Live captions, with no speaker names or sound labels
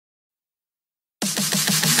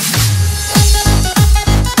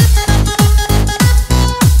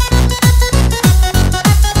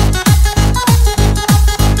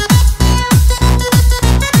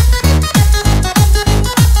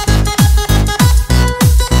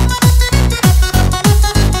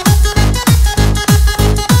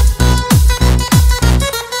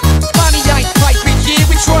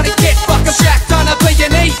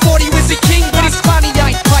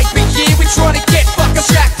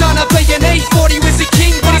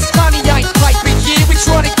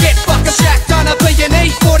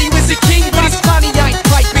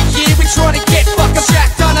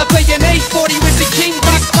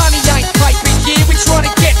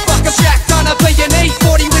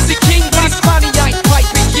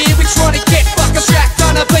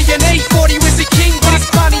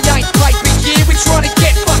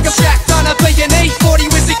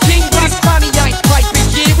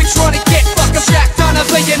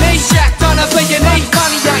billionaire, jacked on a billionaire.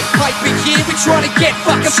 Money ain't piping here, we tryna get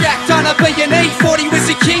fucking jacked on a billionaire. 40 was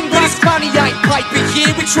a king, but his money ain't piping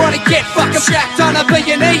here, we tryna get fucking jacked on a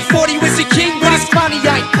billionaire. 40 was a king, but his money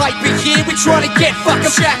ain't piping here, we tryna get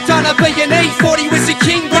fucking jacked on a billionaire. 40 was a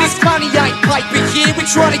king, but his money ain't piping here, we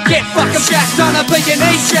tryna get fucking jacked on a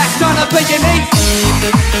billionaire, jacked on a billionaire.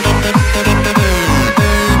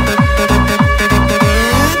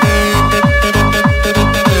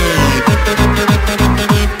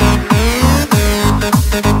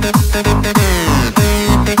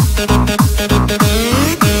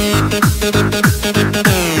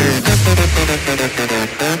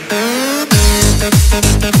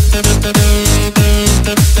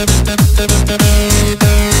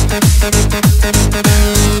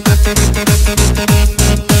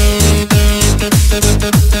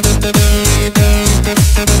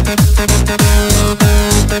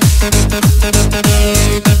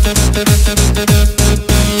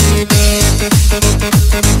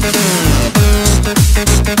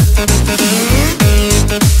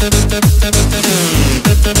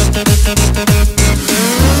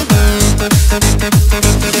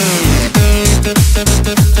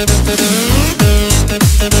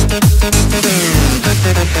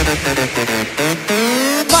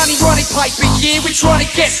 Money running piping here, we tryna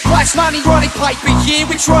get splash. Money running piping here,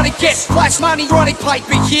 we tryna get splash. Money running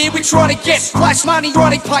piping here, we tryna get splash. Money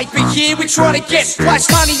running piping here, we tryna get splash.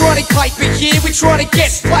 Money running piping here, we tryna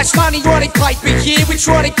get splash. Money running piping here, we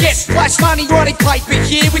tryna get splash. Money running piping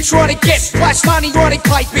here, we tryna get splash. Money running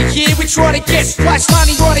piping here, we tryna get splash.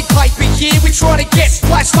 Money running piping here, we tryna get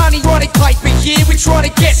splash. Money running piping here, we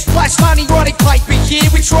tryna get splash. Money running piping here,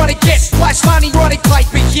 we tryna get splash. Money running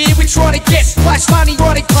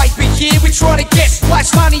piping here, we tryna get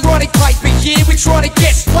splash. Money running piping here, we tryna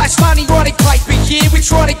get splash. Money running piping here, we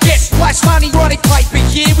tryna get splash. Money running piping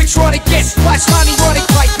here, we tryna get splash. Money running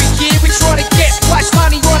piping